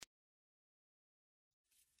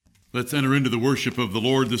Let's enter into the worship of the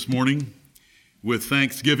Lord this morning with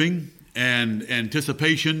thanksgiving and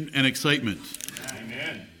anticipation and excitement.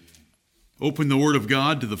 Amen. Open the Word of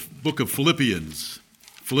God to the book of Philippians.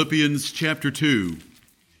 Philippians chapter 2.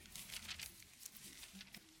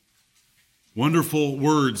 Wonderful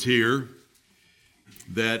words here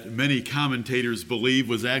that many commentators believe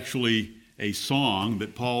was actually a song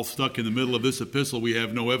that Paul stuck in the middle of this epistle. We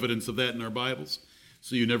have no evidence of that in our Bibles,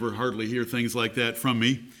 so you never hardly hear things like that from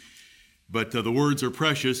me. But the words are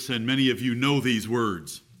precious, and many of you know these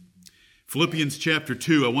words. Philippians chapter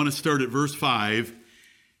 2, I want to start at verse 5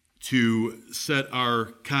 to set our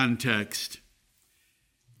context.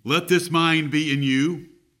 Let this mind be in you,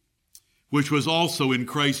 which was also in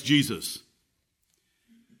Christ Jesus,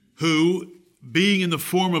 who, being in the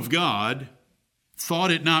form of God, thought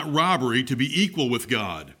it not robbery to be equal with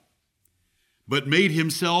God, but made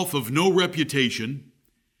himself of no reputation,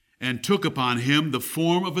 and took upon him the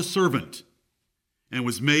form of a servant, and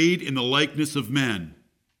was made in the likeness of men.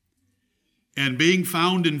 And being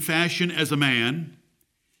found in fashion as a man,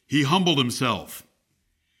 he humbled himself,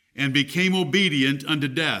 and became obedient unto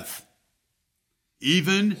death,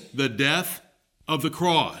 even the death of the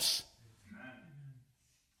cross.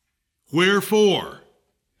 Wherefore,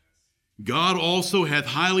 God also hath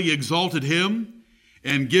highly exalted him,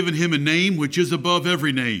 and given him a name which is above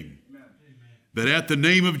every name, that at the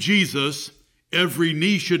name of Jesus every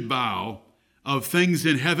knee should bow, of things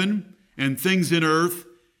in heaven, and things in earth,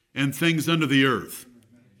 and things under the earth,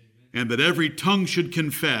 and that every tongue should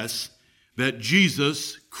confess that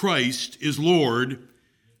Jesus Christ is Lord,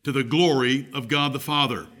 to the glory of God the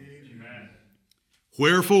Father. Amen.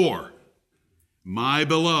 Wherefore, my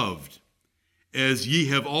beloved, as ye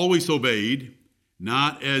have always obeyed,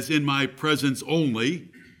 not as in my presence only,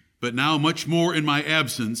 but now much more in my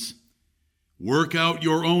absence, work out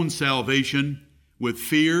your own salvation with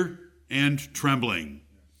fear and trembling.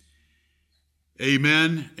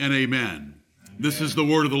 Amen and amen. This is the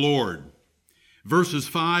word of the Lord. Verses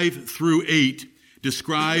 5 through 8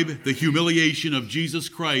 describe the humiliation of Jesus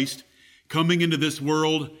Christ coming into this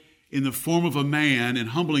world in the form of a man and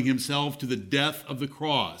humbling himself to the death of the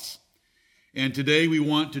cross. And today we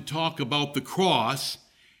want to talk about the cross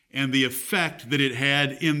and the effect that it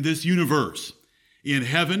had in this universe, in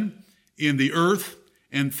heaven, in the earth,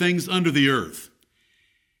 and things under the earth.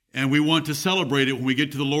 And we want to celebrate it when we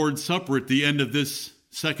get to the Lord's Supper at the end of this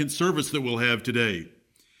second service that we'll have today.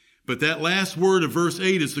 But that last word of verse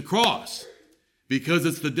 8 is the cross, because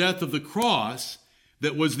it's the death of the cross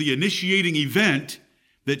that was the initiating event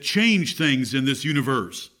that changed things in this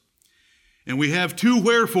universe. And we have two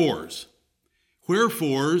wherefores.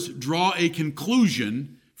 Wherefores draw a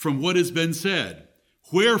conclusion from what has been said.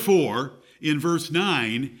 Wherefore, in verse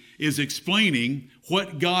 9, is explaining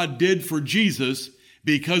what God did for Jesus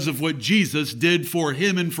because of what Jesus did for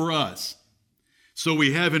him and for us. So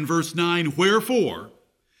we have in verse 9, wherefore,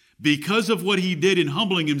 because of what he did in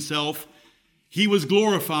humbling himself, he was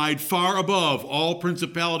glorified far above all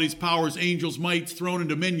principalities, powers, angels, mights, throne, and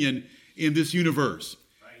dominion in this universe.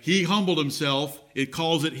 He humbled himself. It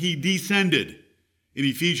calls it he descended. In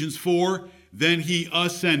Ephesians 4, then he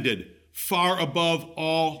ascended far above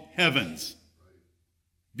all heavens.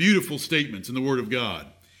 Beautiful statements in the Word of God.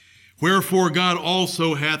 Wherefore God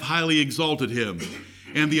also hath highly exalted him.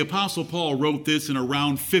 And the Apostle Paul wrote this in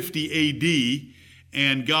around 50 A.D.,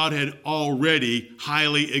 and God had already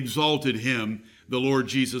highly exalted him, the Lord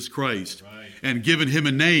Jesus Christ, and given him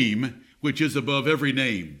a name which is above every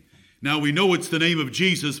name. Now we know it's the name of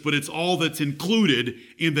Jesus, but it's all that's included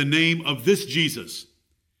in the name of this Jesus.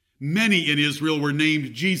 Many in Israel were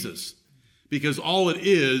named Jesus, because all it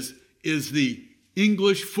is the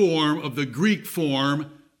English form of the Greek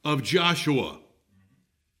form of Joshua.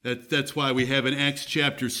 That's why we have in Acts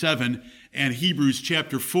chapter 7 and Hebrews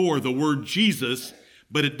chapter 4 the word Jesus,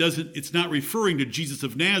 but it's not referring to Jesus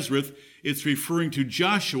of Nazareth, it's referring to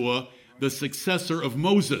Joshua, the successor of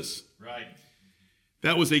Moses. Right.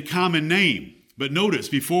 That was a common name. But notice,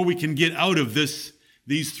 before we can get out of these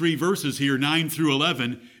three verses here, 9 through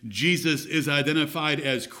 11, Jesus is identified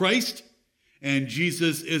as Christ, and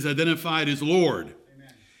Jesus is identified as Lord.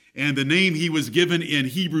 And the name he was given in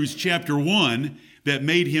Hebrews chapter 1 that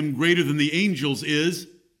made him greater than the angels is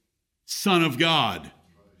Son of God.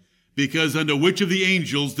 Because unto which of the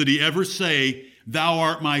angels did he ever say, Thou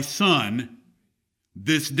art my son,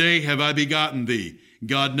 this day have I begotten thee?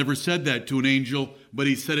 God never said that to an angel, but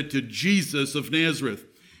he said it to Jesus of Nazareth.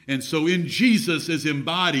 And so in Jesus is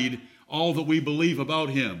embodied all that we believe about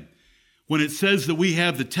him. When it says that we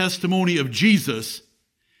have the testimony of Jesus,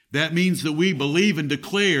 that means that we believe and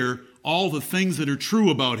declare all the things that are true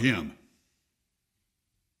about him.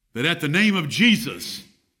 that at the name of Jesus,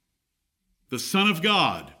 the Son of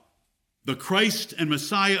God, the Christ and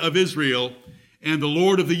Messiah of Israel, and the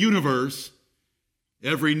Lord of the universe,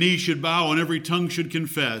 every knee should bow and every tongue should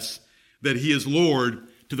confess that he is Lord,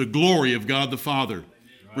 to the glory of God the Father.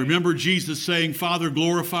 Right. Remember Jesus saying, Father,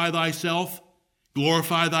 glorify thyself,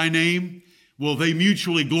 glorify thy name. Well, they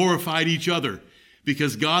mutually glorified each other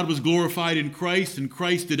because God was glorified in Christ, and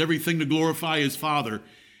Christ did everything to glorify his Father.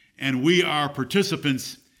 And we are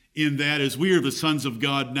participants in that as we are the sons of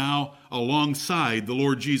God now alongside the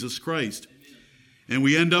Lord Jesus Christ. And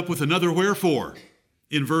we end up with another wherefore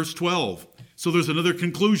in verse 12. So there's another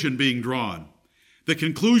conclusion being drawn. The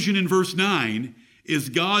conclusion in verse 9 is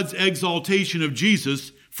God's exaltation of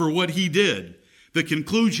Jesus for what he did. The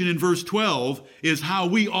conclusion in verse 12 is how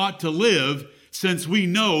we ought to live since we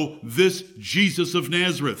know this Jesus of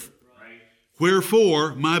Nazareth. Right.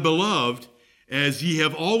 Wherefore, my beloved, as ye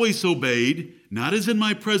have always obeyed, not as in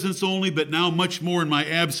my presence only, but now much more in my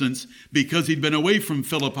absence, because he'd been away from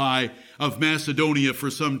Philippi of Macedonia for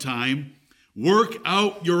some time, work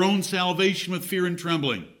out your own salvation with fear and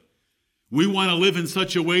trembling. We want to live in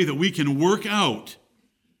such a way that we can work out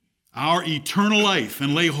our eternal life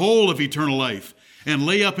and lay hold of eternal life and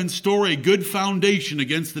lay up in store a good foundation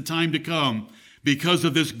against the time to come because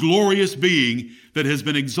of this glorious being that has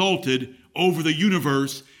been exalted over the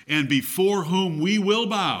universe and before whom we will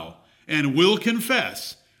bow and will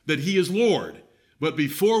confess that he is Lord. But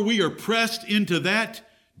before we are pressed into that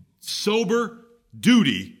sober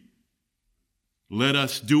duty, let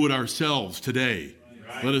us do it ourselves today.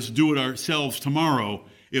 Right. Let us do it ourselves tomorrow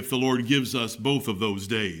if the Lord gives us both of those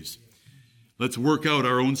days. Let's work out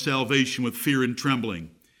our own salvation with fear and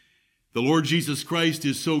trembling. The Lord Jesus Christ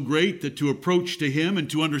is so great that to approach to him and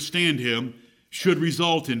to understand him should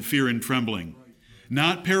result in fear and trembling.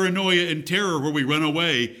 Not paranoia and terror where we run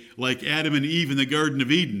away like Adam and Eve in the Garden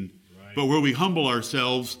of Eden, right, but where we humble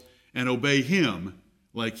ourselves and obey him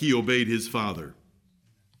like he obeyed his Father.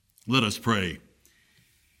 Let us pray.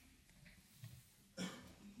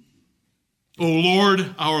 O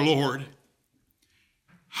Lord, our Lord,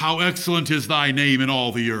 how excellent is thy name in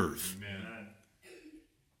all the earth. Amen.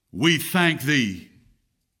 We thank thee,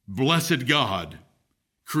 blessed God,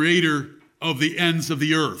 creator of the ends of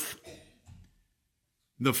the earth,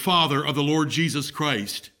 the Father of the Lord Jesus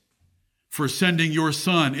Christ, for sending your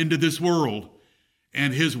Son into this world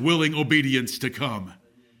and his willing obedience to come.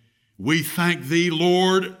 We thank thee,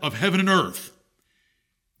 Lord of heaven and earth,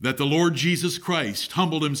 that the Lord Jesus Christ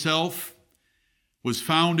humbled himself, was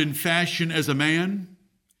found in fashion as a man,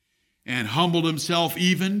 and humbled himself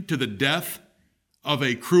even to the death of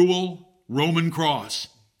a cruel Roman cross.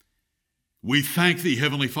 We thank thee,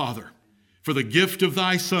 Heavenly Father, for the gift of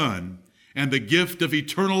thy Son and the gift of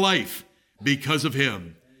eternal life because of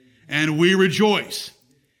him. And we rejoice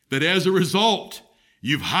that as a result,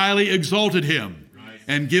 you've highly exalted him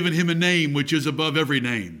and given him a name which is above every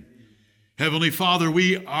name. Heavenly Father,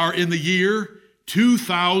 we are in the year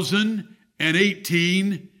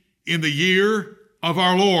 2018, in the year of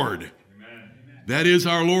our Lord. Amen. That is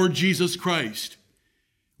our Lord Jesus Christ.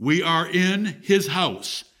 We are in his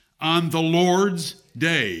house on the Lord's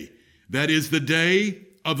day. That is the day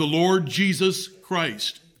of the Lord Jesus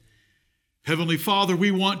Christ. Heavenly Father,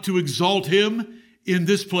 we want to exalt him in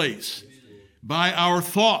this place by our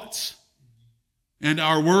thoughts and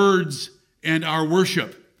our words and our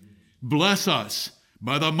worship. Bless us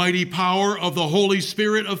by the mighty power of the Holy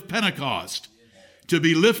Spirit of Pentecost to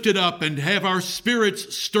be lifted up and have our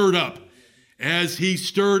spirits stirred up as he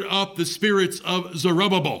stirred up the spirits of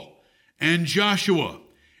Zerubbabel and Joshua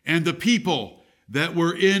and the people that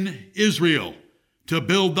were in Israel to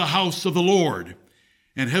build the house of the Lord.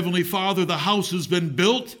 And Heavenly Father, the house has been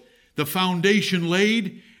built, the foundation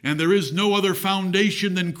laid, and there is no other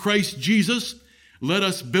foundation than Christ Jesus. Let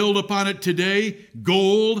us build upon it today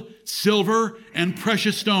gold, silver, and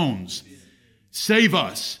precious stones. Save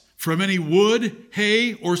us from any wood,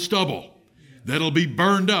 hay, or stubble that'll be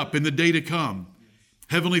burned up in the day to come.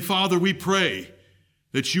 Heavenly Father, we pray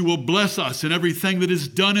that you will bless us in everything that is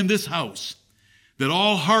done in this house, that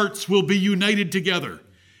all hearts will be united together,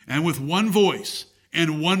 and with one voice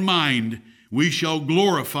and one mind we shall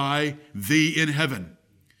glorify thee in heaven.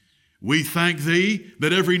 We thank thee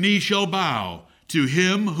that every knee shall bow to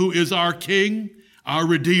him who is our King, our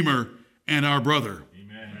Redeemer, and our brother. Amen.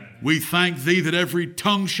 We thank thee that every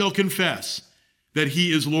tongue shall confess that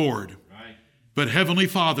he is Lord. Right. But Heavenly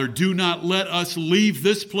Father, do not let us leave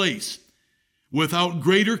this place without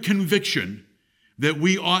greater conviction that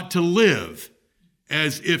we ought to live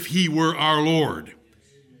as if he were our Lord.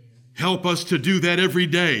 Help us to do that every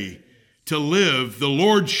day, to live the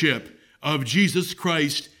lordship of Jesus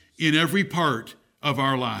Christ in every part of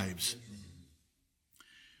our lives.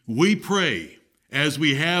 We pray, as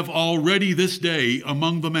we have already this day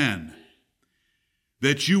among the men,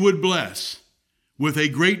 that you would bless with a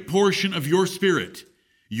great portion of your Spirit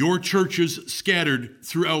your churches scattered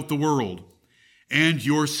throughout the world and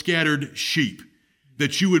your scattered sheep,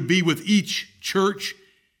 that you would be with each church,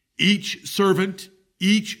 each servant,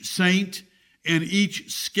 each saint, and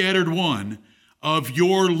each scattered one of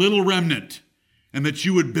your little remnant, and that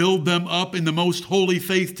you would build them up in the most holy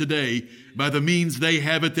faith today by the means they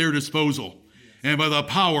have at their disposal and by the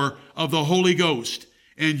power of the Holy Ghost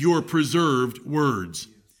and your preserved words.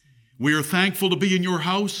 We are thankful to be in your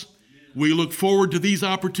house. We look forward to these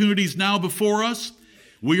opportunities now before us.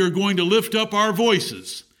 We are going to lift up our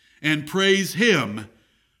voices and praise him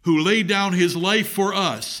who laid down his life for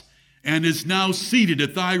us and is now seated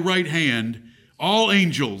at thy right hand, all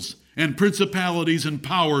angels and principalities and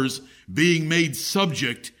powers being made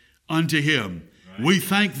subject unto him. Right. We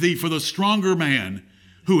thank thee for the stronger man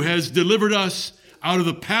who has delivered us out of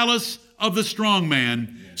the palace of the strong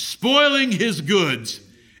man, spoiling his goods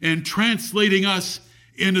and translating us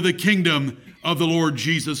into the kingdom of the Lord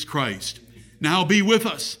Jesus Christ. Now be with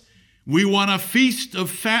us. We want a feast of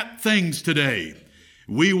fat things today.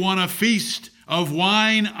 We want a feast of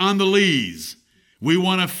wine on the lees. We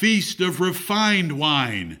want a feast of refined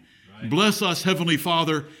wine. Right. Bless us, Heavenly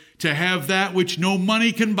Father, to have that which no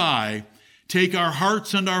money can buy. Take our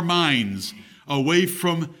hearts and our minds away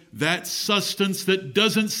from that sustenance that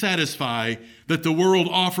doesn't satisfy, that the world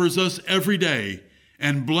offers us every day,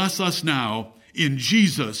 and bless us now in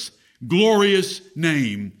Jesus' glorious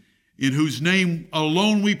name, in whose name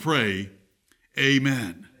alone we pray.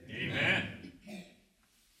 Amen. Amen.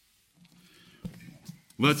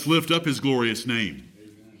 Let's lift up his glorious name.